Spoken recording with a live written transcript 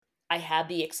I had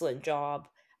the excellent job.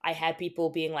 I had people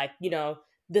being like,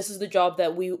 this is the job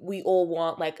that we all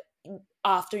want. Like,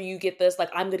 after you get this, like,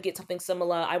 I'm going to get something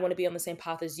similar. I want to be on the same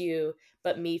path as you.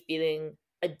 But me feeling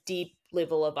a deep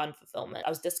level of unfulfillment. I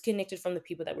was disconnected from the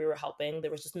people that we were helping. There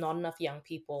was just not enough young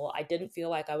people. I didn't feel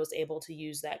like I was able to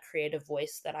use that creative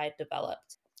voice that I had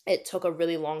developed. It took a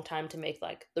really long time to make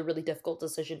like the really difficult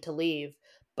decision to leave,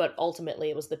 but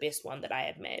ultimately it was the best one that I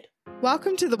had made.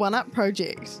 Welcome to the One Up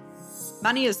Project.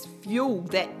 Money is fuel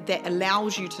that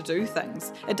allows you to do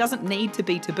things. It doesn't need to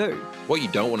be taboo. What you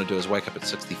don't want to do is wake up at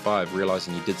 65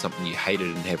 realising you did something you hated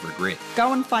and have regret.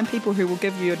 Go and find people who will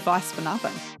give you advice for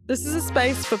nothing. This is a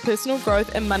space for personal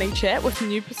growth and money chat with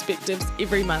new perspectives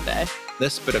every Monday.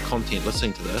 This bit of content,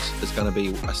 listening to this, is going to be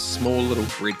a small little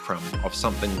breadcrumb of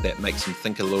something that makes you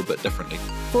think a little bit differently.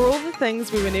 For all the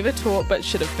things we were never taught but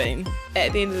should have been.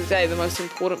 At the end of the day, the most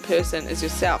important person is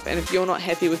yourself, and if you're not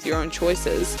happy with your own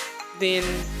choices, then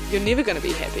you're never going to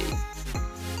be happy.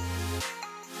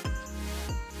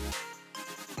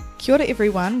 Kia ora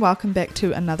everyone, welcome back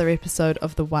to another episode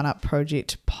of the One Up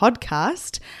Project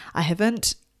podcast. I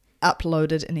haven't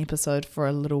uploaded an episode for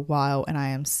a little while and I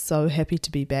am so happy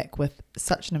to be back with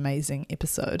such an amazing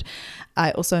episode. I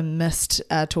also missed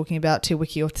talking about Te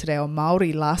Wiki o Te Reo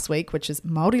Māori last week, which is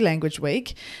Māori Language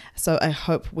Week, so I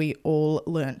hope we all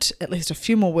learnt at least a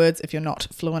few more words if you're not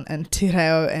fluent in Te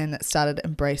Reo and started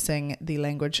embracing the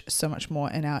language so much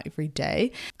more in our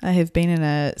everyday. I have been in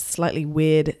a slightly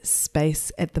weird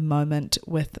space at the moment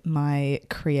with my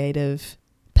creative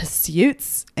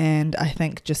pursuits, and I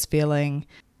think just feeling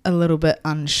a little bit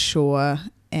unsure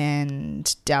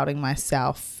and doubting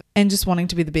myself and just wanting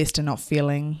to be the best and not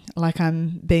feeling like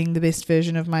I'm being the best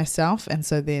version of myself. And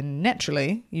so then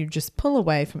naturally you just pull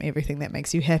away from everything that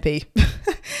makes you happy,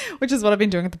 which is what I've been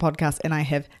doing with the podcast, and I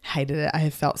have hated it. I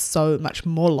have felt so much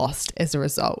more lost as a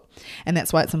result. And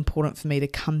that's why it's important for me to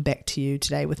come back to you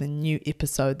today with a new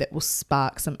episode that will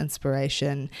spark some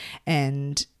inspiration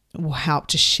and will help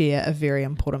to share a very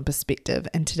important perspective.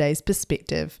 And today's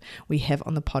perspective we have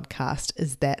on the podcast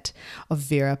is that of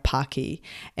Vera Paki.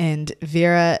 And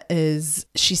Vera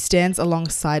she stands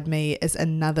alongside me as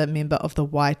another member of the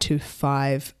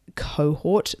Y25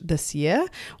 cohort this year,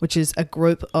 which is a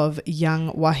group of young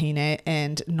wahine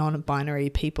and non-binary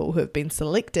people who have been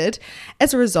selected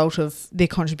as a result of their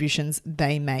contributions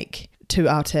they make to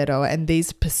Aotearoa. And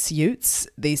these pursuits,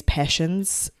 these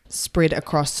passions, spread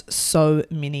across so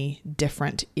many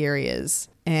different areas.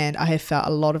 And I have felt a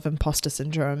lot of imposter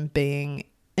syndrome being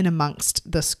in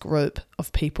amongst this group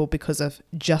of people because of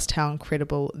just how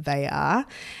incredible they are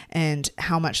and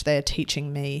how much they are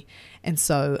teaching me. And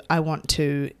so I want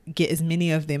to get as many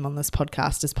of them on this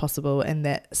podcast as possible, and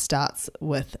that starts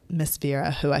with Miss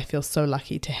Vera, who I feel so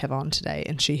lucky to have on today.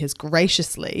 And she has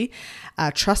graciously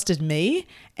trusted me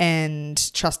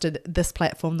and trusted this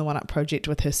platform, the One Up Project,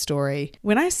 with her story.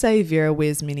 When I say Vera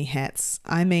wears many hats,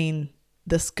 I mean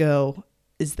this girl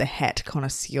is the hat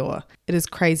connoisseur. It is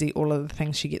crazy all of the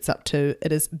things she gets up to.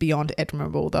 It is beyond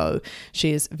admirable, though.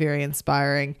 She is very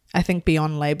inspiring. I think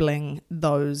beyond labeling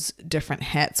those different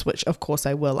hats, which of course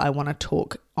I will, I want to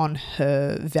talk on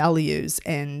her values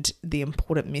and the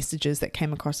important messages that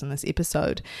came across in this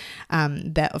episode,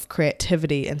 that of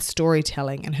creativity and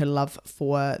storytelling and her love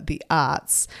for the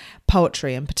arts,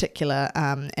 poetry in particular,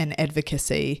 and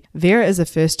advocacy. Vera is a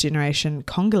first-generation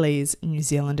Congolese New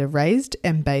Zealander raised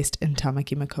and based in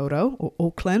Tamaki Makaurau, or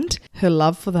Auckland. Her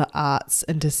love for the arts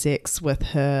intersects with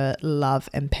her love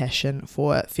and passion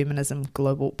for feminism,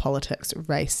 global politics,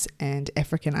 race, and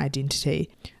African identity.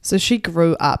 So she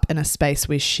grew up in a space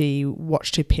where she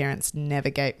watched her parents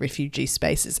navigate refugee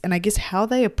spaces, and I guess how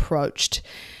they approached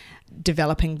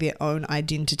developing their own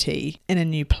identity in a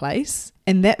new place.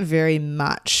 And that very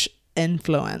much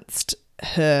influenced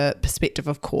her perspective,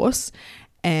 of course,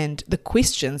 and the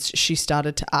questions she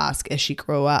started to ask as she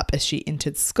grew up, as she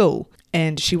entered school.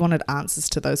 And she wanted answers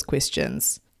to those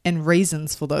questions and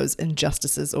reasons for those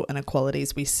injustices or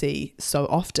inequalities we see so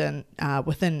often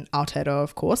within Aotearoa,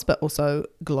 of course, but also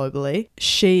globally.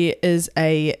 She is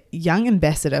a young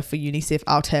ambassador for UNICEF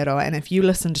Aotearoa, and if you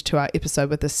listened to our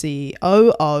episode with the CEO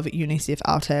of UNICEF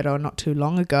Aotearoa not too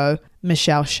long ago,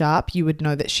 Michelle Sharp, you would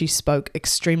know that she spoke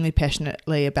extremely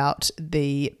passionately about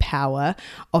the power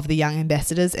of the young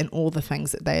ambassadors and all the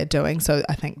things that they are doing. So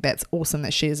I think that's awesome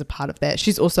that she is a part of that.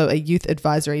 She's also a youth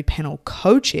advisory panel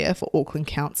co-chair for Auckland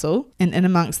Council, and in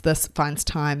amongst this finds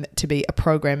time to be a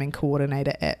programming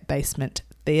coordinator at Basement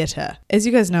Theatre. As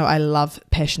you guys know, I love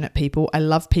passionate people. I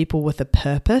love people with a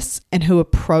purpose and who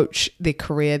approach their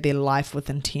career, their life with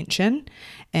intention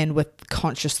and with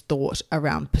conscious thought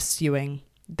around pursuing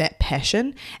that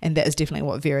passion, and that is definitely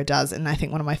what Vera does. And I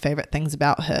think one of my favorite things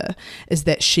about her is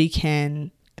that she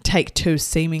can take two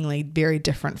seemingly very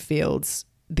different fields,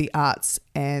 the arts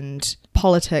and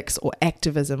politics or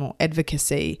activism or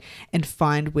advocacy, and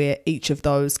find where each of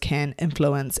those can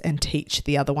influence and teach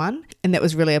the other one. And that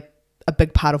was really a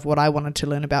big part of what I wanted to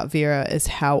learn about Vera, is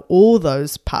how all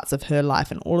those parts of her life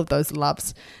and all of those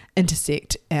loves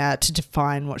intersect to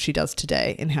define what she does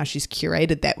today, and how she's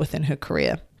curated that within her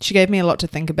career. She gave me a lot to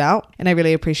think about, and I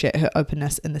really appreciate her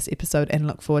openness in this episode and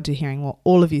look forward to hearing what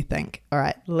all of you think. All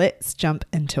right, let's jump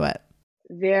into it.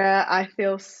 Vera, I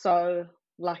feel so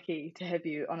lucky to have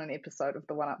you on an episode of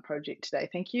the One Up Project today.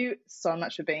 Thank you so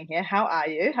much for being here. How are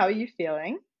you? How are you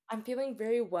feeling? I'm feeling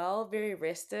very well, very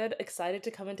rested, excited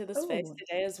to come into this space Oh,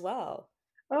 today as well.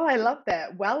 oh, I love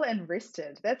that. Well and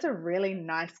rested. That's a really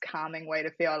nice, calming way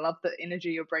to feel. I love the energy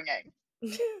you're bringing.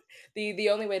 The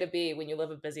only way to be when you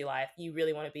live a busy life, you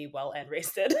really want to be well and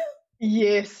rested.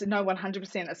 Yes, no,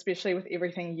 100%, especially with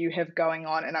everything you have going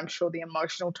on. And I'm sure the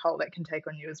emotional toll that can take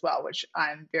on you as well, which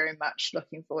I'm very much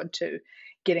looking forward to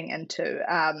getting into.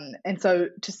 And so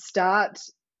to start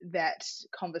that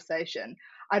conversation,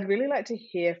 I'd really like to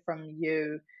hear from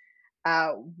you.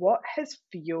 What has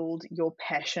fueled your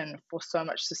passion for so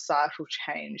much societal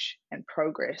change and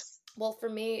progress? Well, for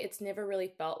me, it's never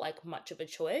really felt like much of a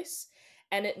choice.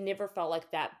 And it never felt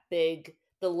like that big,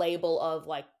 the label of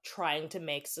like trying to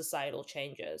make societal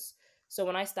changes. So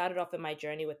when I started off in my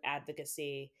journey with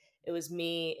advocacy, it was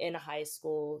me in high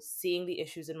school seeing the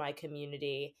issues in my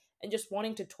community and just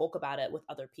wanting to talk about it with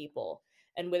other people.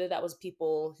 And whether that was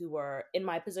people who were in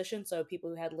my position, so people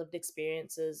who had lived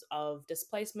experiences of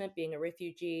displacement, being a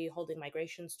refugee, holding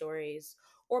migration stories,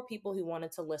 or people who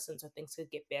wanted to listen so things could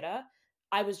get better,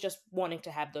 I was just wanting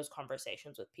to have those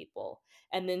conversations with people.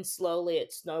 And then slowly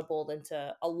it snowballed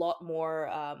into a lot more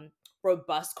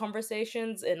robust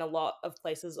conversations in a lot of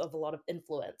places of a lot of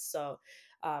influence. So,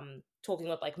 talking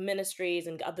with like ministries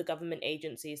and other government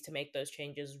agencies to make those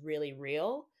changes really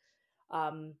real.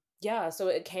 Yeah, so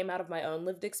it came out of my own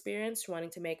lived experience, wanting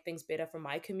to make things better for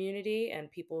my community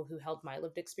and people who held my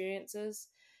lived experiences.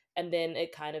 And then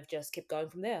it kind of just kept going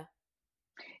from there.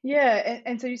 Yeah,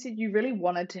 and so you said you really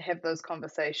wanted to have those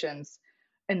conversations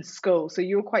in school. So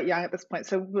you were quite young at this point.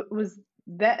 So was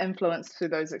that influenced through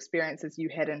those experiences you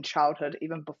had in childhood,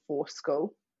 even before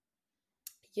school?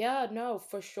 Yeah, no,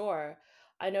 for sure.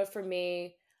 I know for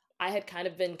me, I had kind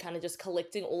of been kind of just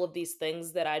collecting all of these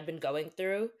things that I'd been going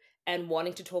through and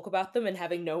wanting to talk about them and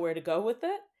having nowhere to go with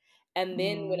it. And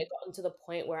then when Mm, it got into the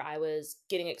point where I was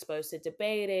getting exposed to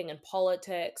debating and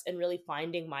politics and really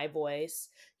finding my voice,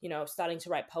 starting to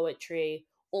write poetry,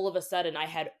 all of a sudden I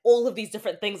had all of these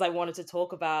different things I wanted to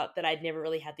talk about that I'd never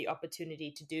really had the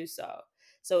opportunity to do so.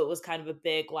 So it was kind of a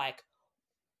big like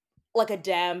a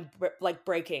dam like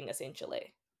breaking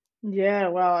essentially. yeah,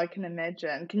 well, I can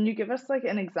imagine. Can you give us like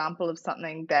an example of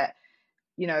something that,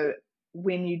 you know,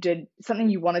 when you did something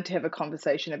you wanted to have a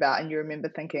conversation about and you remember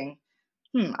thinking,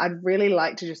 I'd really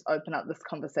like to just open up this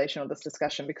conversation or this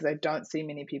discussion because I don't see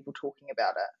many people talking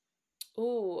about it.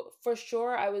 Ooh, for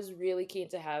sure. I was really keen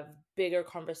to have bigger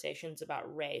conversations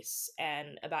about race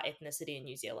and about ethnicity in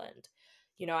New Zealand.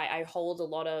 I hold a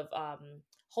lot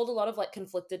of like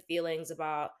conflicted feelings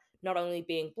about not only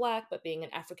being black but being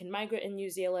an African migrant in New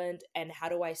Zealand, and how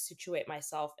do I situate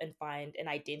myself and find an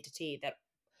identity that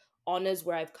honors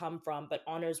where I've come from, but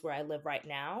honors where I live right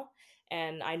now.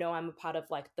 And I know I'm a part of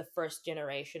like the first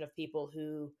generation of people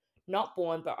who not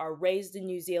born but are raised in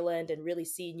New Zealand and really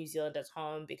see New Zealand as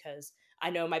home, because I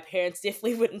know my parents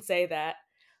definitely wouldn't say that.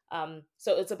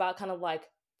 So it's about kind of like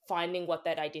finding what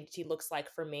that identity looks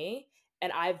like for me.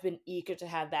 And I've been eager to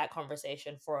have that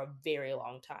conversation for a very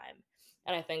long time.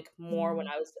 And I think more when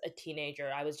Mm. I was a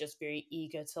teenager, I was just very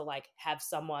eager to like have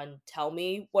someone tell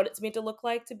me what it's meant to look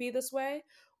like to be this way,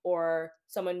 or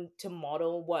someone to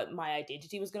model what my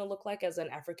identity was going to look like as an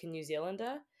African New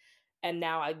Zealander. And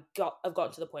now I've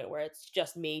gotten to the point where it's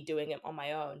just me doing it on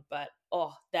my own. But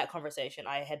oh, that conversation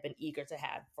I had been eager to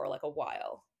have for like a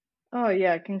while. Oh,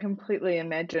 yeah, I can completely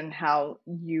imagine how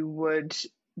you would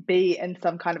be in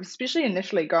some kind of, especially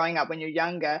initially growing up when you're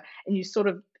younger, and you sort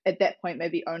of at that point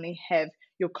maybe only have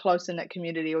your close knit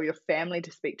community or your family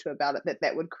to speak to about it,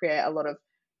 that would create a lot of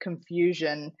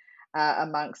confusion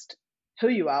amongst who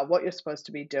you are, what you're supposed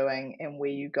to be doing, and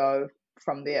where you go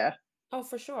from there. Oh,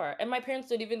 for sure. And my parents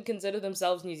don't even consider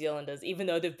themselves New Zealanders, even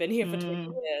though they've been here for 20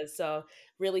 Mm. years. So,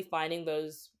 really finding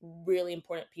those really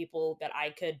important people that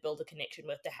I could build a connection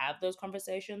with to have those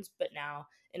conversations, but now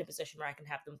in a position where I can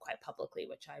have them quite publicly,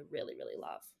 which I really, really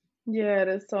love. Yeah, it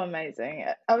is so amazing.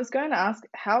 I was going to ask,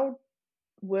 how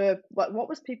what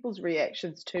was people's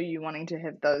reactions to you wanting to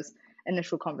have those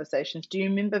initial conversations? Do you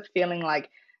remember feeling like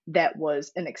that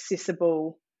was an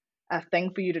accessible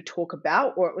thing for you to talk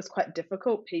about, or it was quite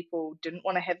difficult? People didn't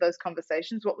want to have those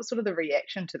conversations. What was sort of the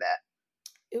reaction to that?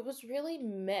 It was really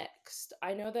mixed.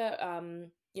 I know that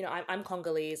I'm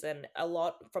Congolese, and a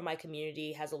lot from my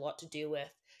community has a lot to do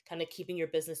with kind of keeping your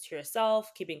business to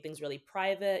yourself, keeping things really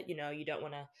private. You don't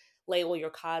want to lay all your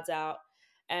cards out.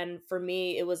 And for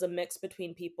me, it was a mix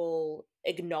between people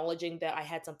acknowledging that I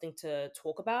had something to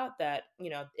talk about, that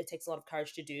it takes a lot of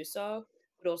courage to do so,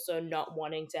 but also not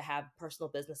wanting to have personal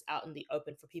business out in the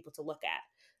open for people to look at.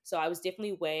 So I was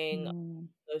definitely weighing Mm.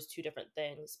 those two different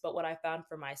things. But what I found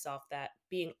for myself, that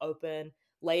being open,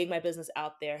 laying my business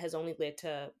out there, has only led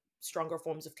to stronger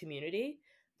forms of community,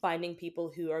 finding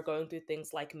people who are going through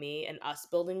things like me, and us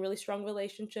building really strong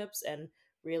relationships and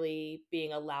really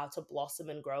being allowed to blossom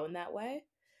and grow in that way.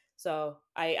 So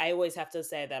I always have to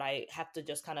say that I have to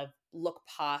just kind of look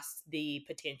past the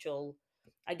potential,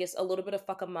 I guess, a little bit of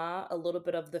fakama, a little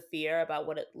bit of the fear about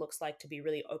what it looks like to be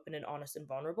really open and honest and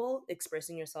vulnerable,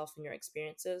 expressing yourself and your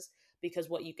experiences, because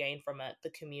what you gain from it, the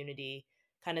community,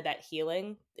 kind of that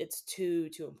healing, it's too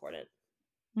important.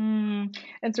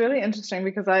 It's really interesting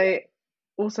because I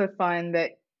also find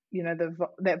that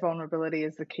that vulnerability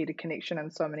is the key to connection in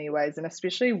so many ways, and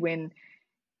especially when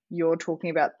you're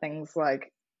talking about things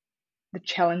like the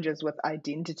challenges with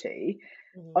identity.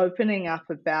 Mhm. Opening up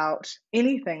about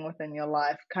anything within your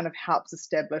life kind of helps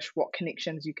establish what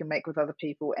connections you can make with other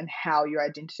people and how your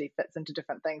identity fits into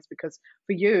different things. Because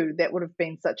for you, that would have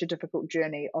been such a difficult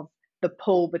journey of the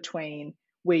pull between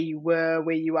where you were,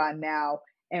 where you are now,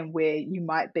 and where you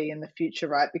might be in the future,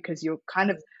 right? Because you're kind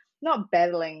of not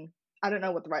battling, I don't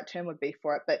know what the right term would be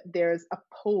for it, but there is a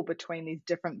pull between these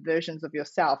different versions of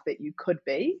yourself that you could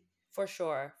be. For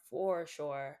sure, for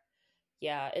sure.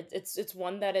 Yeah, it's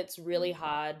one that it's really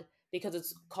hard because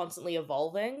it's constantly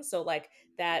evolving. So like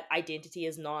that identity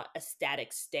is not a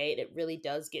static state. It really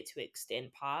does get to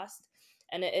extend past.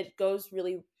 And it goes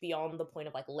really beyond the point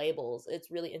of like labels.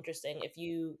 It's really interesting. If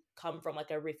you come from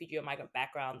like a refugee or migrant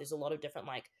background, there's a lot of different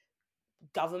like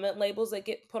government labels that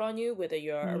get put on you, whether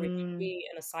you're a Mm, refugee,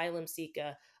 an asylum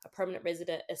seeker, a permanent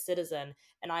resident, a citizen.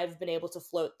 And I've been able to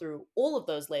float through all of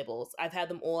those labels. I've had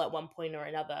them all at one point or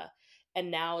another.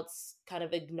 And now it's kind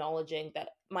of acknowledging that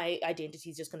my identity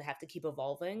is just going to have to keep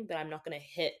evolving, that I'm not going to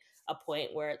hit a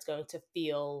point where it's going to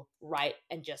feel right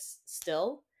and just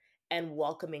still, and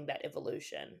welcoming that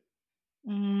evolution.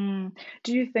 mm.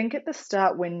 Do you think at the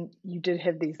start when you did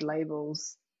have these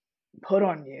labels put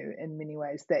on you in many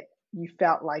ways that you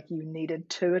felt like you needed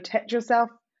to attach yourself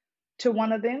to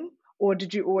one of them? Or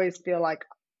did you always feel like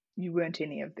you weren't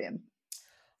any of them?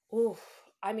 Ooh,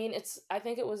 I mean, I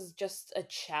think it was just a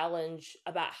challenge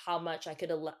about how much I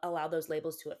could allow those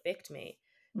labels to affect me.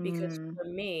 Because Mm, for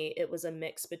me, it was a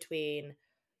mix between,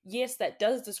 yes, that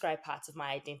does describe parts of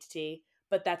my identity,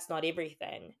 but that's not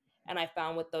everything. And I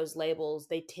found with those labels,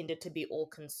 they tended to be all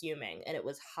consuming. And it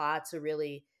was hard to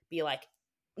really be like,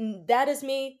 that is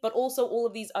me, but also all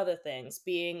of these other things,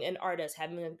 being an artist,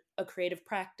 having a creative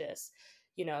practice,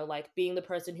 like being the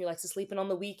person who likes to sleep in on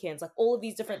the weekends, like all of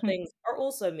these different things are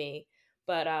also me.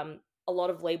 But a lot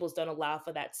of labels don't allow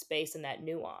for that space and that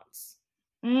nuance.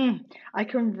 mm, I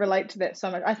can relate to that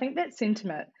so much. I think that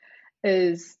sentiment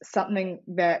is something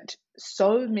that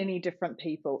so many different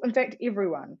people, in fact,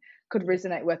 everyone, could Mhm.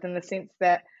 resonate with in the sense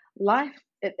that life,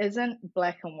 it isn't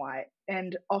black and white.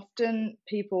 And often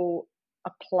people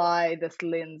apply this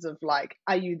lens of like,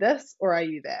 are you this or are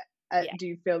you that? Yeah. Do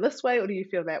you feel this way or do you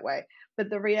feel that way? But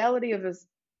the reality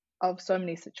of so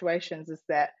many situations is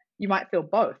that you might feel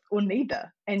both or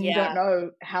neither, and you Yeah, don't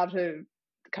know how to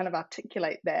kind of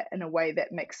articulate that in a way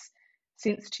that makes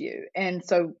sense to you. And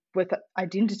so with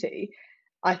identity,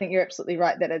 I think you're absolutely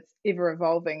right that it's ever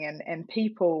evolving, and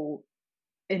people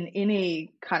in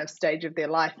any kind of stage of their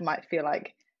life might feel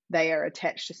like they are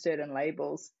attached to certain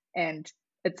labels, and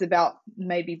it's about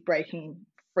maybe breaking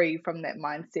free from that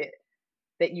mindset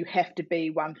that you have to be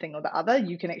one thing or the other.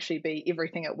 You can actually be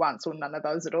everything at once or none of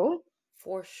those at all.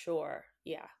 for sure.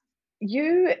 Yeah.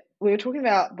 We were talking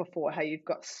about before how you've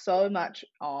got so much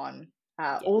on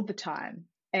Yeah. all the time,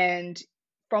 and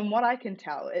from what I can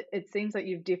tell, it seems like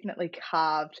you've definitely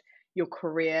carved your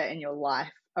career and your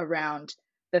life around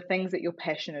the things that you're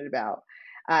passionate about,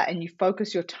 and you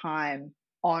focus your time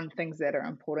on things that are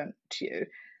important to you.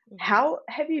 Mhm. How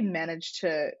have you managed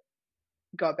to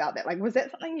go about that? Like, was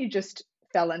that something you just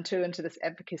fell into this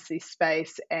advocacy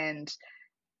space, and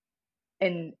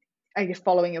I guess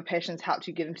following your passions helped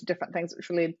you get into different things which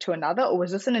led to another, or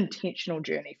was this an intentional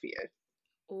journey for you?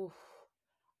 Oof.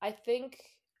 I think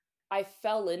I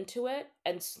fell into it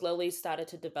and slowly started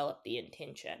to develop the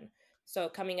intention. So,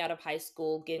 coming out of high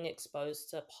school, getting exposed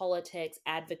to politics,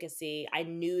 advocacy, I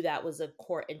knew that was a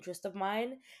core interest of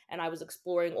mine. And I was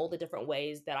exploring all the different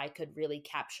ways that I could really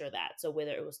capture that. So,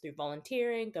 whether it was through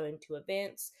volunteering, going to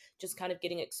events, just kind of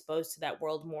getting exposed to that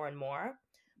world more and more.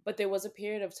 But there was a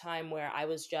period of time where I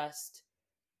was just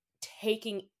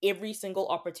taking every single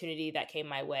opportunity that came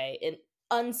my way and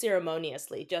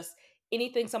unceremoniously, just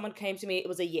anything someone came to me, it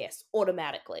was a yes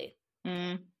automatically.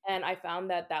 Mm. And I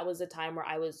found that that was a time where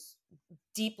I was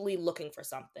deeply looking for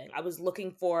something. I was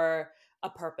looking for a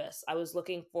purpose. I was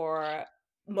looking for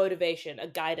motivation, a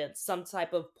guidance, some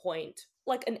type of point,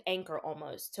 like an anchor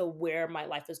almost to where my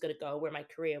life was going to go, where my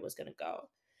career was going to go.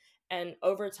 And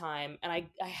over time, and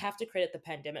I have to credit the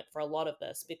pandemic for a lot of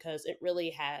this because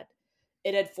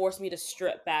it had forced me to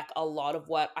strip back a lot of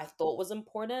what I thought was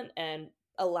important and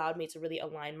allowed me to really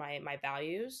align my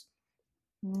values.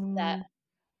 That Mm.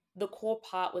 the core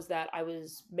part was that I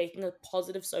was making a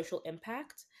positive social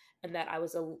impact and that I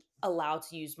was allowed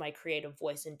to use my creative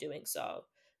voice in doing so.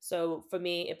 So for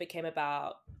me, it became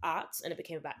about arts and it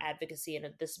became about advocacy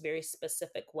in this very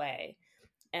specific way,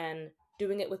 and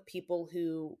doing it with people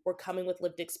who were coming with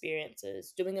lived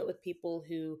experiences, doing it with people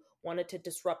who wanted to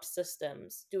disrupt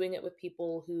systems, doing it with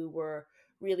people who were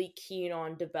really keen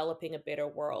on developing a better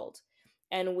world.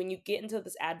 And when you get into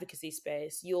this advocacy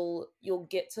space, you'll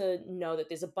get to know that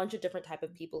there's a bunch of different type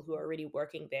of people who are already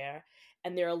working there,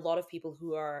 and there are a lot of people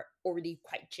who are already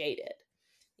quite jaded.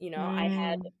 I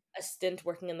had Mm. a stint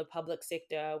working in the public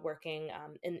sector, working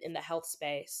in the health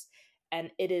space,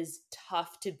 and it is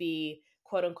tough to be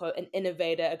quote unquote an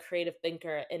innovator, a creative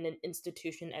thinker in an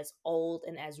institution as old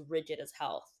and as rigid as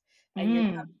health. And you're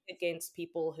Mm. coming against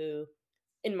people who,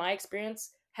 in my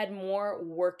experience, had more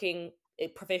working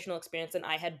professional experience than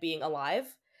I had being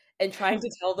alive. And trying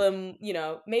to tell them,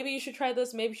 maybe you should try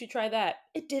this, maybe you should try that.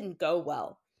 It didn't go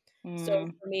well. So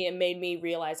Mm. for me, it made me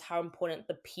realize how important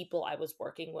the people I was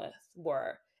working with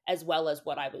were, as well as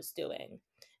what I was doing.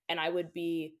 And I would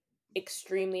be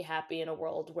extremely happy in a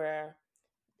world where,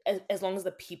 as long as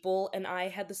the people and I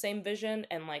had the same vision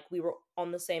and like we were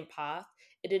on the same path,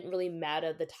 it didn't really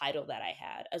matter the title that I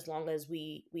had, as long as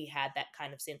we had that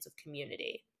kind of sense of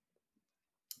community.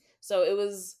 So it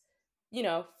was,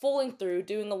 falling through,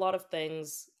 doing a lot of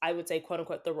things, I would say, quote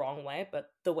unquote, the wrong way,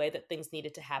 but the way that things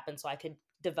needed to happen so I could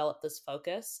develop this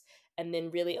focus, and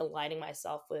then really aligning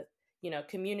myself with,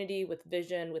 community, with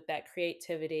vision, with that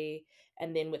creativity,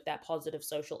 and then with that positive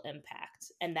social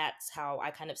impact. And that's how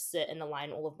I kind of sit and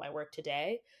align all of my work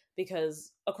today.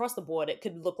 Because across the board, it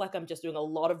could look like I'm just doing a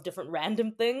lot of different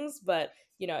random things, but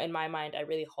in my mind, I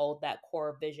really hold that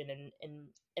core vision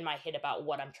in my head about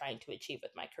what I'm trying to achieve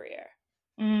with my career.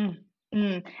 Mm.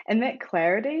 Mm. And that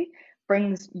clarity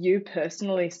brings you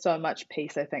personally so much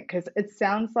peace, I think, because it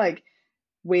sounds like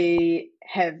we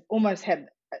have almost had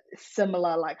a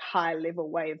similar, like, high level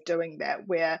way of doing that,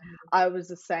 where I was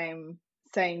the same,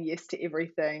 saying yes to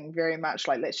everything, very much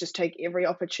like, let's just take every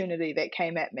opportunity that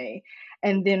came at me.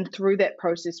 And then through that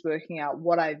process, working out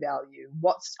what I value,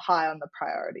 what's high on the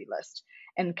priority list,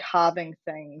 and carving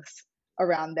things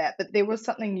around that. But there was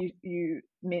something you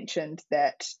mentioned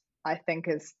that I think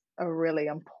is a really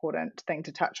important thing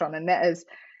to touch on, and that is,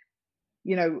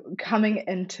 coming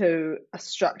into a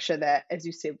structure that, as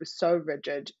you said, was so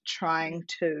rigid, trying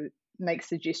to make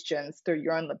suggestions through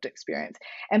your own lived experience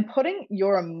and putting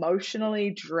your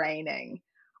emotionally draining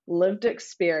lived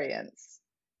experience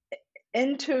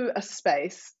into a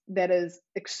space that is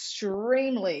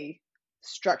extremely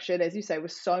structured, as you say,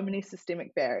 with so many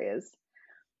systemic barriers.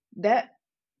 That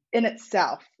in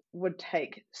itself would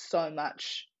take so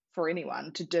much for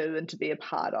anyone to do and to be a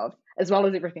part of, as well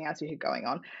as everything else you had going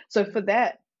on. So for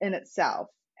that in itself,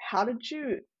 how did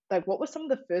you, like, what were some of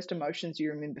the first emotions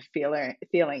you remember feeling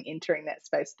entering that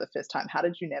space the first time? How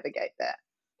did you navigate that?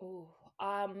 Ooh,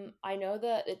 I know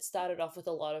that it started off with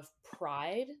a lot of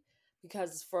pride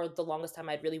because for the longest time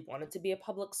I'd really wanted to be a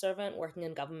public servant. Working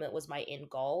in government was my end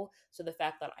goal. So the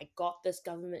fact that I got this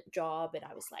government job and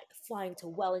I was like flying to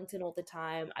Wellington all the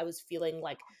time, I was feeling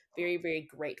like very, very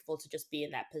grateful to just be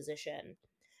in that position.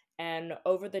 And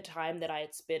over the time that I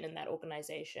had spent in that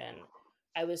organization,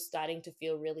 I was starting to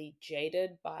feel really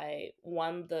jaded by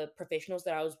one, the professionals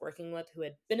that I was working with who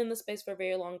had been in the space for a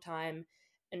very long time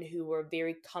and who were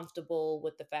very comfortable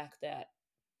with the fact that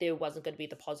there wasn't going to be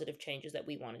the positive changes that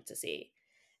we wanted to see.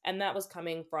 And that was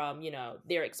coming from,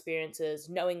 their experiences,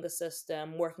 knowing the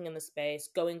system, working in the space,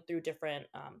 going through different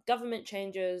government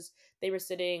changes. They were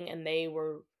sitting and they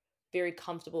were very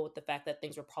comfortable with the fact that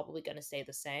things were probably going to stay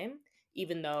the same,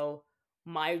 even though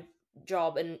my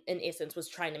job in essence was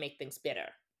trying to make things better.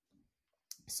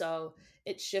 So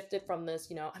it shifted from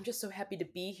this, I'm just so happy to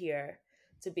be here,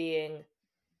 to being,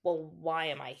 well, why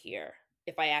am I here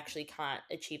if I actually can't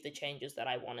achieve the changes that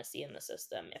I want to see in the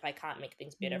system, if I can't make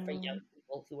things better for young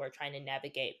people who are trying to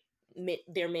navigate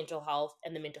their mental health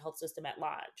and the mental health system at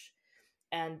large.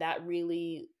 And that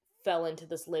really fell into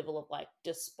this level of like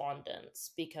despondence,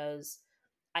 because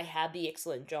I had the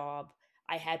excellent job.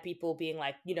 I had people being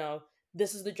like,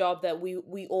 this is the job that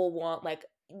we all want. Like,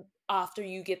 after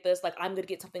you get this, like, I'm going to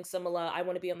get something similar. I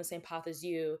want to be on the same path as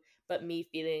you. But me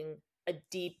feeling a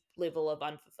deep level of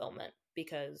unfulfillment,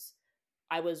 because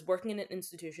I was working in an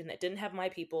institution that didn't have my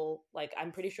people. Like,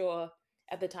 I'm pretty sure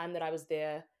at the time that I was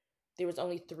there was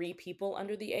only 3 people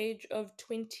under the age of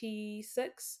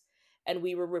 26, and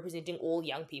we were representing all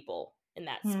young people in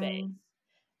that space.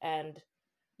 And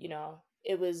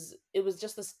it was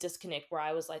just this disconnect where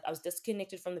I was like, I was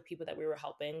disconnected from the people that we were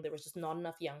helping. There was just not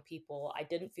enough young people. I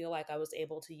didn't feel like I was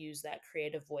able to use that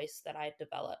creative voice that I had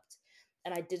developed,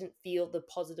 and I didn't feel the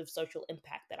positive social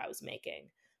impact that I was making.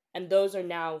 And those are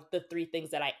now the 3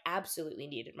 things that I absolutely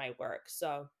need in my work.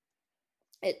 So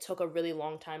it took a really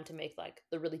long time to make like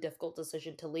the really difficult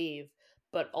decision to leave,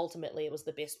 but ultimately it was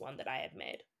the best one that I had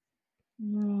made.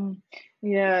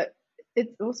 Yeah,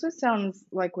 it also sounds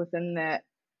like within that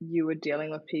you were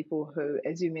dealing with people who,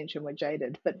 as you mentioned, were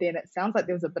jaded, but then it sounds like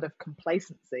there was a bit of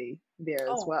complacency there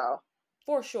as Oh, well.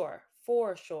 for sure.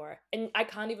 For sure. And I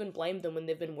can't even blame them when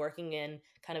they've been working in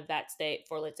kind of that state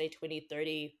for, let's say, 20,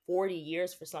 30, 40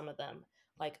 years for some of them.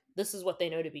 Like, this is what they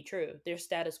know to be true. Their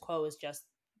status quo is just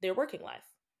their working life.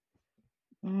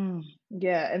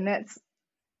 Yeah, and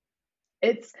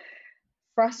it's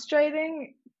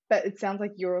frustrating, but it sounds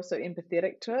like you're also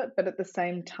empathetic to it. But at the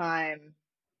same time,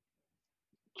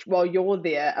 while you're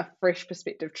there, a fresh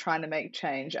perspective trying to make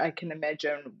change, I can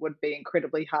imagine would be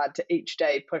incredibly hard to each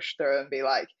day push through and be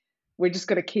like, we're just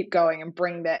going to keep going and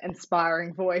bring that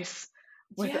inspiring voice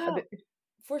with Yeah,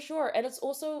 for sure. And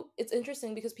it's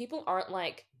interesting because people aren't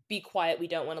like, be quiet, we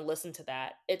don't want to listen to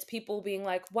that. It's people being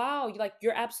like, wow, like,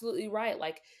 you're absolutely right.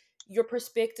 Like, your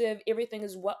perspective, everything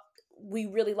is what we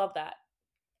really love that.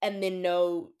 And then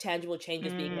no tangible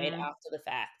changes being made after the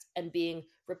fact, and being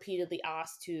repeatedly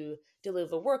asked to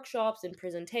deliver workshops and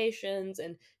presentations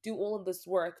and do all of this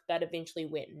work that eventually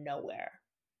went nowhere.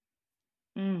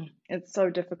 It's so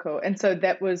difficult. And so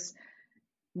that was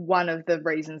one of the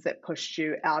reasons that pushed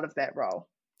you out of that role.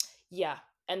 Yeah.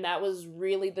 And that was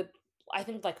really I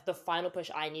think, like, the final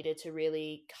push I needed to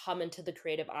really come into the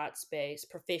creative arts space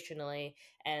professionally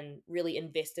and really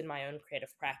invest in my own creative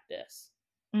practice.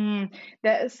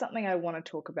 That is something I want to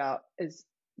talk about, is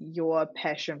your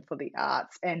passion for the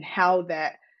arts and how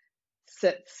that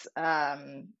sits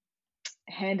hand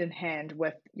in hand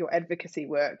with your advocacy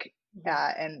work,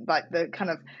 and like the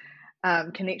kind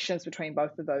of connections between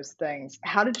both of those things.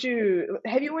 Have you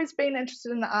always been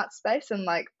interested in the art space and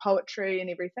like poetry and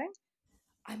everything?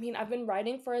 I mean, I've been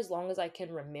writing for as long as I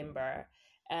can remember.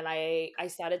 And I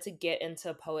started to get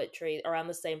into poetry around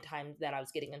the same time that I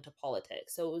was getting into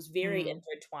politics. So it was very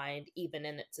intertwined, even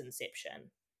in its inception.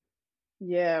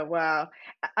 Yeah, wow.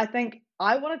 I think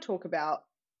I want to talk about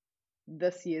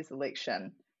this year's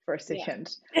election for a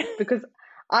second, Yeah. because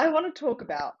I want to talk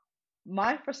about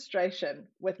my frustration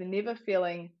with never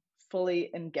feeling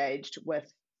fully engaged with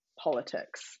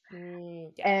politics. Yeah.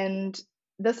 And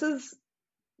this is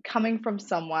coming from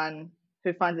someone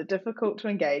who finds it difficult to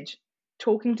engage,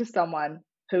 talking to someone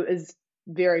who is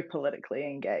very politically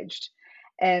engaged.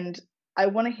 And I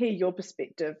want to hear your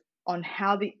perspective on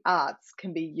how the arts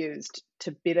can be used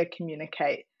to better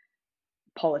communicate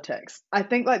politics. I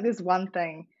think like there's one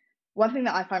thing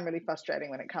that I find really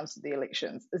frustrating when it comes to the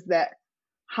elections is that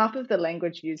half of the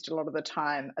language used a lot of the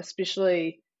time,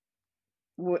 especially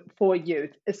for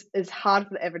youth, is hard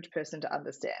for the average person to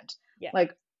understand. Yeah.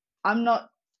 Like, I'm not,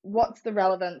 what's the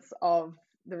relevance of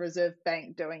the Reserve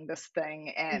Bank doing this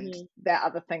thing and that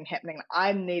other thing happening?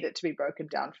 I need it to be broken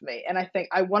down for me. And I think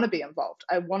I want to be involved.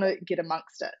 I want to get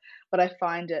amongst it, but I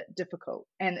find it difficult.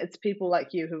 And it's people like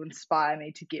you who inspire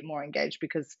me to get more engaged,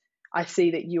 because I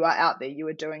see that you are out there, you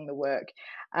are doing the work.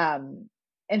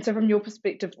 And so from your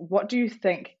perspective, what do you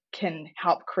think can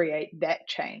help create that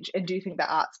change? And do you think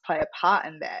the arts play a part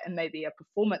in that, and maybe a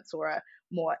performance or a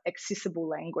more accessible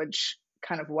language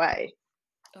kind of way?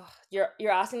 Ugh,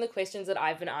 you're asking the questions that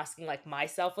I've been asking, like,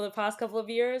 myself for the past couple of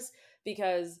years,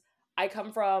 because I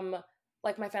come from,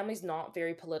 like, my family's not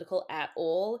very political at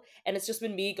all, and it's just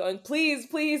been me going, please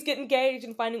get engaged,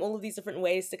 and finding all of these different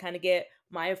ways to kind of get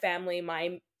my family,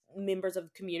 my members of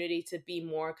the community to be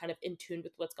more kind of in tune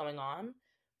with what's going on.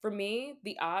 For me,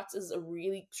 the arts is a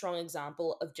really strong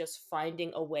example of just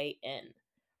finding a way in,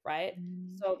 right?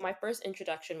 So my first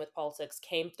introduction with politics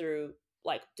came through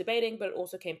like debating, but it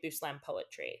also came through slam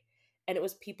poetry. And it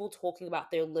was people talking about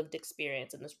their lived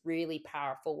experience in this really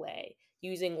powerful way,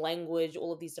 using language,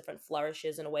 all of these different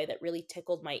flourishes in a way that really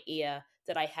tickled my ear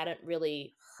that I hadn't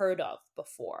really heard of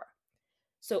before.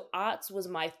 So arts was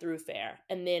my thoroughfare.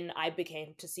 And then I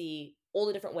began to see all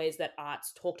the different ways that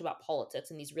arts talked about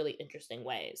politics in these really interesting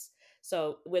ways.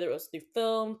 So whether it was through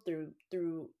film,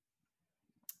 through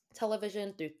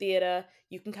television, through theater,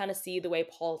 you can kind of see the way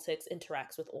politics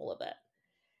interacts with all of it.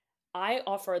 I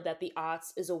offer that the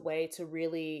arts is a way to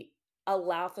really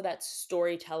allow for that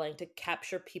storytelling to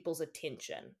capture people's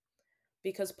attention,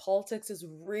 because politics is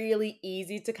really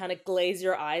easy to kind of glaze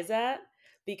your eyes at,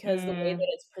 because the way that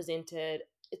it's presented,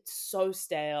 it's so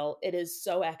stale, it is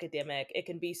so academic, it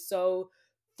can be so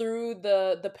through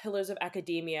the pillars of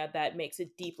academia that makes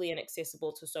it deeply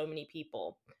inaccessible to so many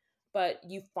people. But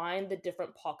you find the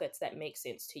different pockets that make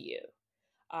sense to you.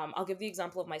 I'll give the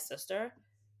example of my sister.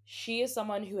 She is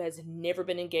someone who has never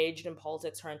been engaged in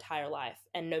politics her entire life.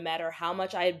 And no matter how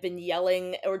much I have been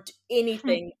yelling or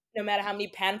anything, no matter how many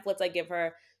pamphlets I give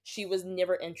her, she was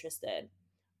never interested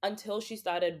until she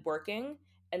started working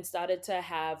and started to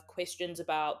have questions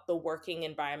about the working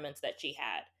environments that she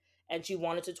had. And she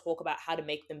wanted to talk about how to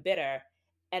make them better.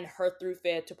 And her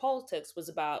thoroughfare to politics was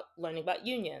about learning about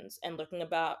unions and looking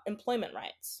about employment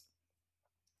rights.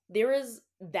 There is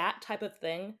that type of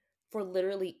thing for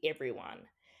literally everyone.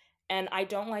 And I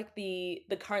don't like the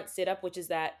current setup, which is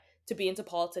that to be into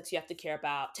politics, you have to care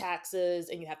about taxes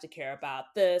and you have to care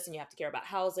about this and you have to care about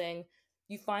housing.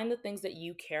 You find the things that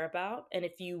you care about, and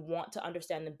if you want to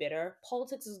understand them better,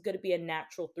 politics is going to be a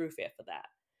natural thoroughfare for that.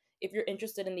 If you're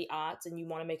interested in the arts and you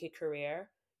want to make a career,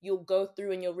 you'll go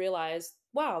through and you'll realize,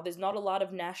 wow, there's not a lot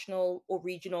of national or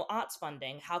regional arts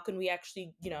funding. How can we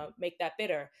actually, make that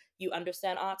better? You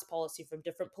understand arts policy from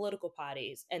different political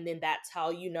parties, and then that's how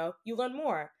you learn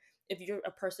more. If you're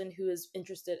a person who is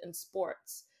interested in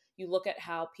sports, you look at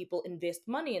how people invest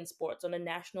money in sports on a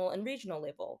national and regional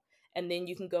level. And then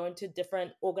you can go into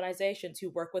different organizations who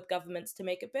work with governments to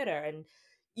make it better. And,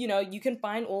 you can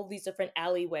find all these different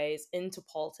alleyways into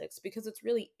politics because it's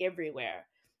really everywhere.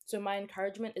 So my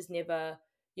encouragement is never,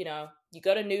 you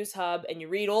go to News Hub and you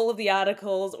read all of the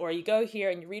articles, or you go here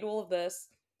and you read all of this.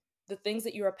 The things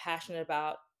that you are passionate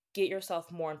about, get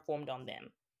yourself more informed on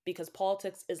them, because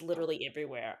politics is literally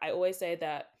everywhere. I always say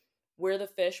that we're the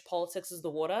fish, politics is the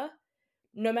water.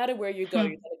 No matter where you go, you're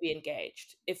going to be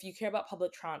engaged. If you care about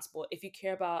public transport, if you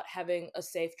care about having a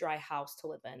safe, dry house to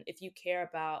live in, if you care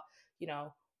about,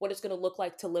 what it's going to look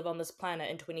like to live on this planet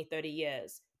in 20, 30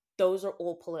 years, those are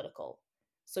all political.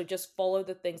 So just follow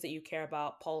the things that you care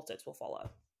about. Politics will follow.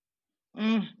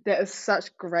 That is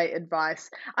such great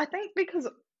advice. I think because,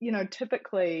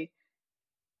 typically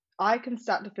I can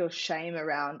start to feel shame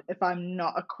around if I'm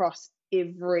not across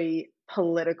every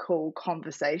political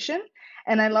conversation.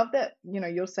 And I love that,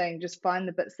 you're saying just find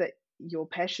the bits that you're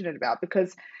passionate about,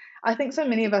 because I think so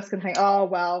many of us can think, oh,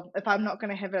 well, if I'm not going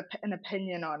to have an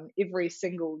opinion on every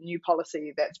single new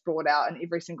policy that's brought out in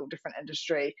every single different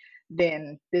industry,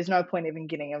 then there's no point even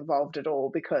getting involved at all,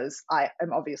 because I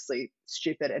am obviously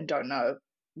stupid and don't know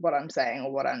what I'm saying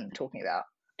or what I'm talking about.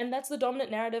 And that's the dominant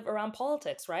narrative around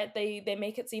politics, right? They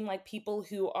make it seem like people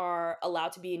who are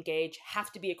allowed to be engaged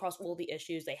have to be across all the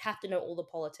issues, they have to know all the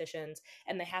politicians,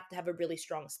 and they have to have a really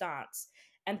strong stance.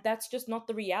 And that's just not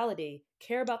the reality.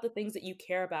 Care about the things that you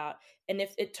care about. And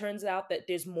if it turns out that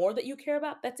there's more that you care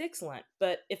about, that's excellent.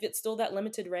 But if it's still that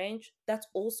limited range, that's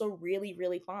also really,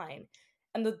 really fine.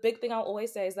 And the big thing I'll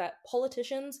always say is that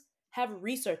politicians have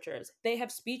researchers, they have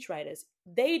speechwriters.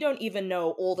 They don't even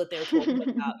know all that they're talking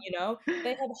about,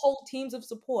 They have whole teams of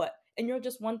support, and you're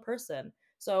just one person.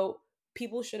 So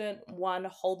people shouldn't, one,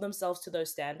 hold themselves to those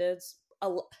standards.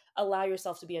 Allow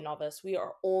yourself to be a novice. We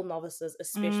are all novices,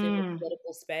 especially in the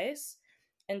political space.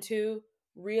 And two,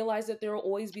 realize that there will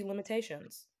always be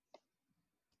limitations.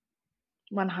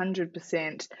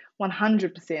 100%.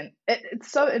 100%.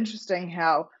 It's so interesting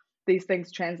how these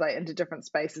things translate into different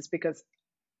spaces, because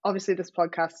obviously this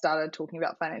podcast started talking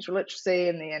about financial literacy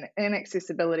and the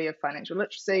inaccessibility of financial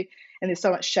literacy. And there's so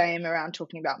much shame around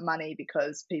talking about money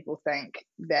because people think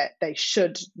that they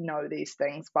should know these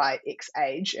things by X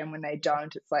age. And when they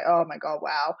don't, it's like, oh my God,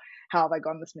 wow, how have I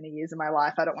gone this many years in my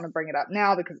life? I don't want to bring it up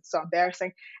now because it's so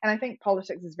embarrassing. And I think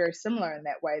politics is very similar in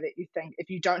that way, that you think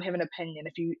if you don't have an opinion,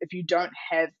 if you don't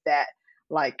have that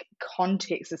like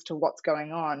context as to what's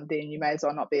going on, then you may as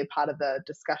well not be a part of the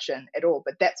discussion at all.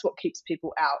 But that's what keeps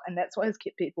people out, and that's what has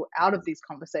kept people out of these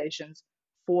conversations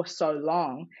for so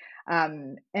long.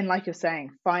 And like you're saying,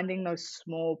 finding those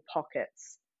small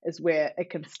pockets is where it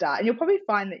can start. And you'll probably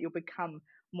find that you'll become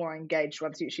more engaged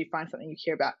once you actually find something you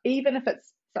care about, even if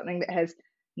it's something that has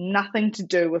nothing to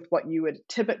do with what you would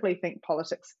typically think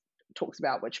politics talks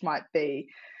about, which might be,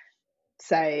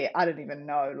 say, I don't even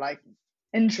know, like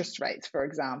interest rates, for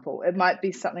example. It might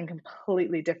be something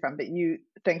completely different, but you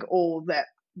think all that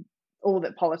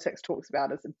politics talks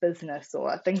about is a business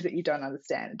or things that you don't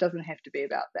understand. It doesn't have to be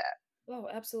about that. Oh,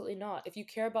 absolutely not. If you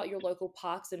care about your local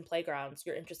parks and playgrounds,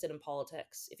 you're interested in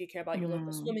politics. If you care about your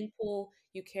local Mm. swimming pool,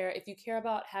 if you care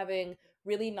about having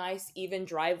really nice, even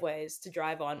driveways to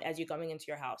drive on as you're coming into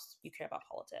your house, you care about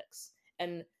politics.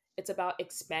 And it's about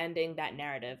expanding that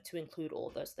narrative to include all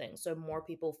of those things so more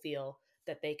people feel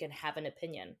that they can have an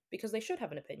opinion, because they should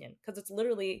have an opinion, because it's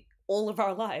literally all of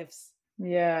our lives.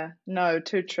 Yeah, no,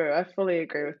 too true. I fully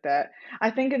agree with that.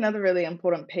 I think another really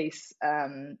important piece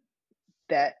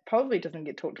that probably doesn't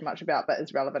get talked much about but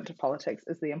is relevant to politics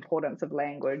is the importance of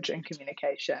language and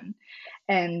communication.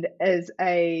 And as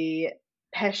a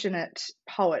passionate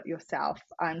poet yourself,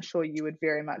 I'm sure you would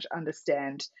very much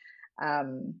understand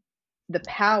um, the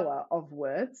power of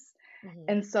words. Mhm.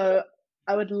 And so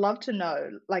I would love to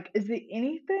know, like,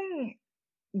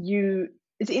 you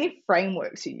is there any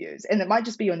frameworks you use? And it might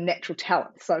just be your natural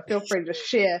talent. So feel free to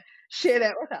share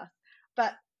that with us.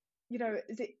 But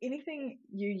is there anything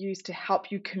you use to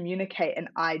help you communicate an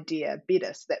idea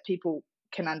better so that people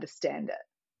can understand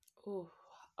it? Ooh,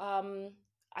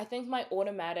 I think my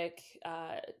automatic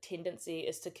tendency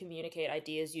is to communicate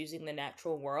ideas using the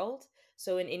natural world.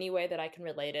 So, in any way that I can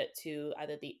relate it to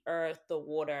either the earth, the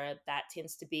water, that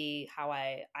tends to be how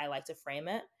I like to frame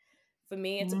it. For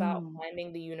me, it's about Mm.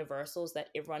 finding the universals that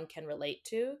everyone can relate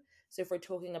to. So, if we're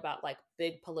talking about like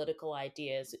big political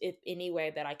ideas, if any way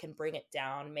that I can bring it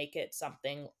down, make it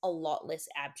something a lot less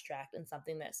abstract and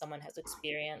something that someone has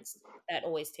experienced, that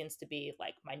always tends to be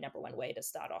like my number one way to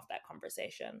start off that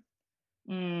conversation.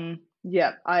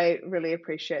 Yeah, I really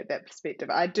appreciate that perspective.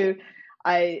 I do.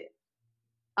 I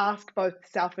ask both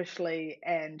selfishly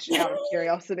and out of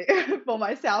curiosity for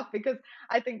myself, because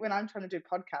I think when I'm trying to do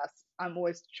podcasts, I'm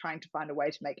always trying to find a way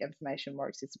to make information more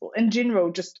accessible. In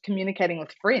general, just communicating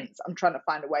with friends, I'm trying to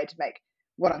find a way to make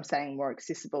what I'm saying more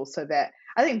accessible, so that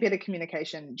I think better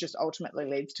communication just ultimately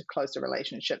leads to closer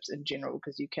relationships in general,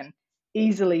 because you can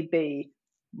easily be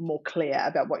more clear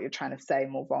about what you're trying to say,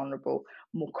 more vulnerable,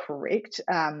 more correct,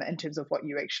 in terms of what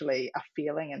you actually are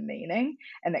feeling and meaning,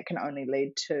 and that can only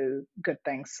lead to good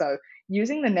things. So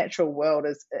using the natural world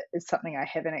is something I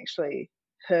haven't actually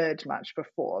heard much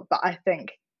before, but I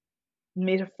think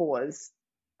metaphors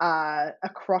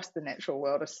across the natural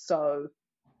world are so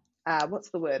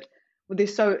what's the word? Well, they're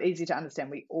so easy to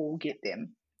understand. We all get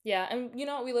them. Yeah, and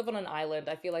we live on an island.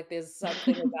 I feel like there's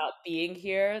something about being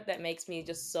here that makes me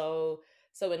just so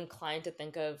inclined to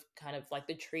think of kind of like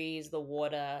the trees, the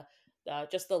water,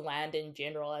 just the land in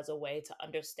general as a way to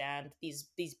understand these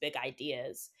big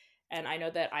ideas. And I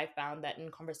know that I found that in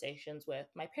conversations with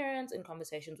my parents, in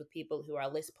conversations with people who are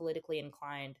less politically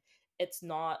inclined, it's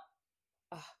not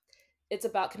uh, it's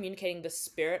about communicating the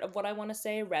spirit of what I want to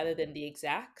say rather than the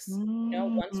exacts.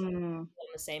 Once we're Mm. on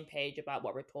the same page about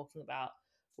what we're talking about,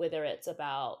 whether it's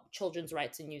about children's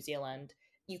rights in New Zealand,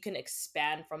 you can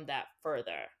expand from that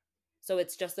further. So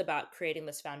it's just about creating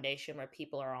this foundation where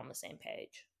people are on the same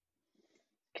page.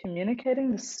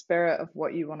 Communicating the spirit of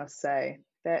what you want to say.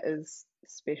 That is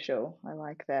special. I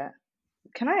like that.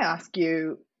 Can I ask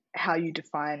you how you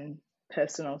define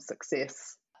personal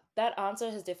success? That answer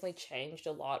has definitely changed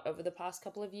a lot over the past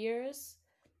couple of years.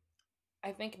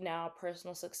 I think now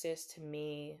personal success to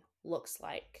me looks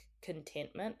like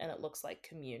contentment and it looks like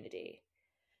community.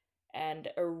 And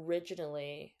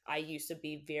originally, I used to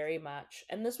be very much,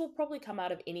 and this will probably come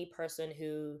out of any person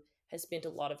who has spent a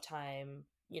lot of time,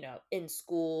 in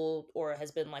school or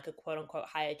has been like a quote unquote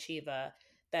high achiever,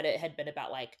 that it had been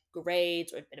about like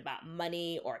grades or it had been about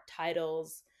money or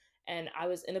titles. And I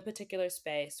was in a particular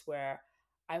space where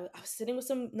I was sitting with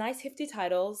some nice hefty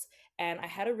titles and I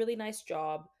had a really nice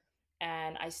job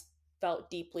and felt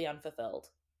deeply unfulfilled.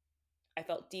 I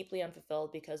felt deeply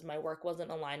unfulfilled because my work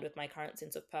wasn't aligned with my current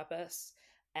sense of purpose.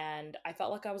 And I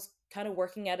felt like I was kind of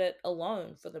working at it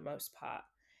alone for the most part.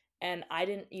 And I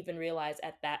didn't even realize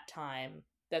at that time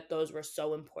that those were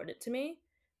so important to me.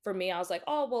 For me, I was like,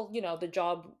 oh, well, the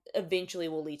job eventually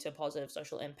will lead to positive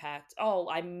social impact. Oh,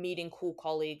 I'm meeting cool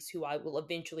colleagues who I will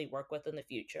eventually work with in the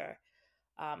future.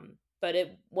 But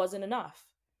it wasn't enough.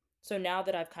 So now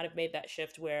that I've kind of made that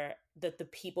shift where the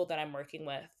people that I'm working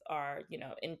with are,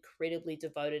 incredibly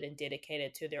devoted and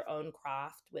dedicated to their own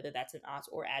craft, whether that's in art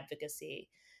or advocacy,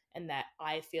 and that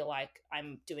I feel like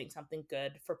I'm doing something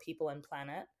good for people and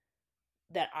planet,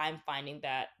 that I'm finding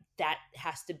that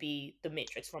has to be the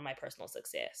matrix for my personal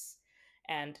success.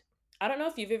 And I don't know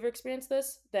if you've ever experienced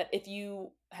this, that if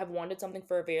you have wanted something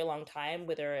for a very long time,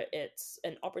 whether it's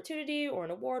an opportunity or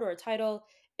an award or a title,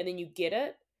 and then you get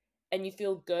it and you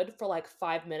feel good for like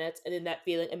 5 minutes, and then that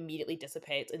feeling immediately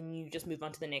dissipates and you just move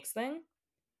on to the next thing.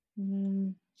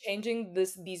 Mm. Changing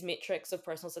these metrics of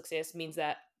personal success means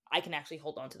that I can actually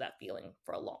hold on to that feeling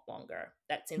for a lot longer.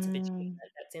 That sense of achievement,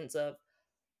 that sense of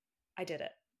I did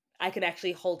it. I can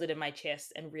actually hold it in my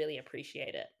chest and really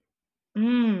appreciate it.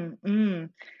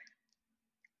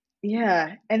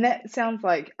 Yeah, and that sounds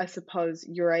like, I suppose,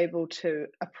 you're able to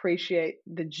appreciate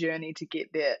the journey to get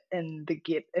there in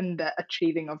the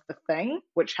achieving of the thing,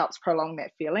 which helps prolong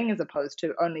that feeling as opposed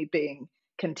to only being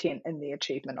content in the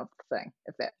achievement of the thing,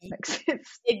 if that makes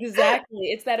sense.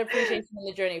 Exactly. It's that appreciation of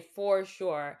the journey for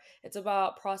sure. It's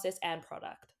about process and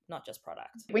product, not just product.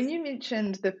 When you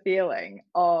mentioned the feeling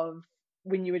of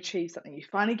when you achieve something, you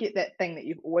finally get that thing that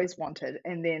you've always wanted,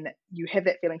 and then you have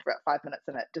that feeling for about 5 minutes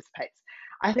and it dissipates.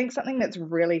 I think something that's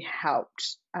really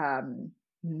helped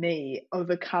me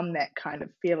overcome that kind of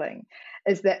feeling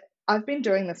is that I've been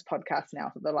doing this podcast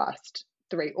now for the last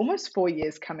almost 4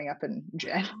 years coming up in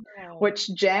Jan, which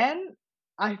Jan,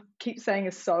 I keep saying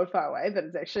is so far away, but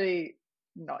it's actually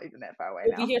not even that far away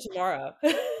We'll now. be here tomorrow.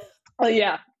 Oh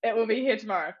yeah, it will be here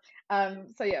tomorrow.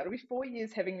 So yeah, it'll be 4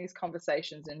 years having these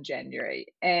conversations in January.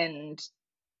 And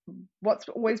what's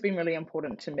always been really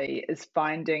important to me is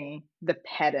finding the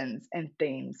patterns and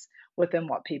themes within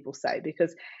what people say,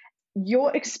 because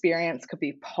your experience could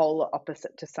be polar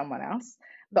opposite to someone else,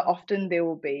 but often there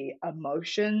will be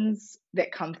emotions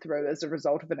that come through as a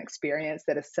result of an experience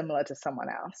that is similar to someone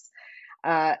else.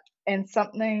 And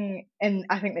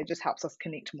I think that just helps us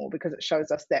connect more because it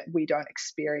shows us that we don't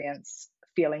experience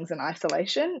feelings in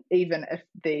isolation, even if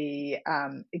the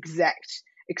exact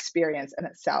experience in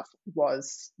itself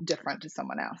was different to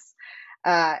someone else.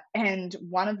 And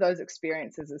one of those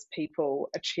experiences is people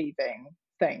achieving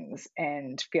things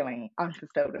and feeling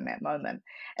unfulfilled in that moment.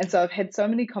 And so I've had so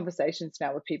many conversations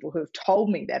now with people who have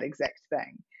told me that exact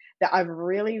thing, that I've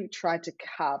really tried to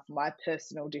carve my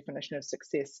personal definition of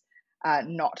success,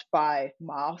 not by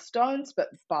milestones, but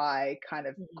by kind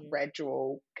of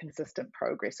gradual, consistent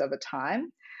progress over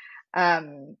time.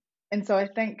 And so I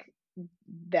think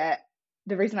that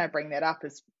the reason I bring that up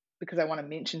is because I want to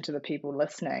mention to the people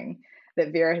listening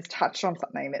that Vera has touched on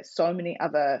something that so many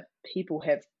other people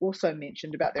have also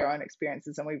mentioned about their own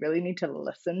experiences, and we really need to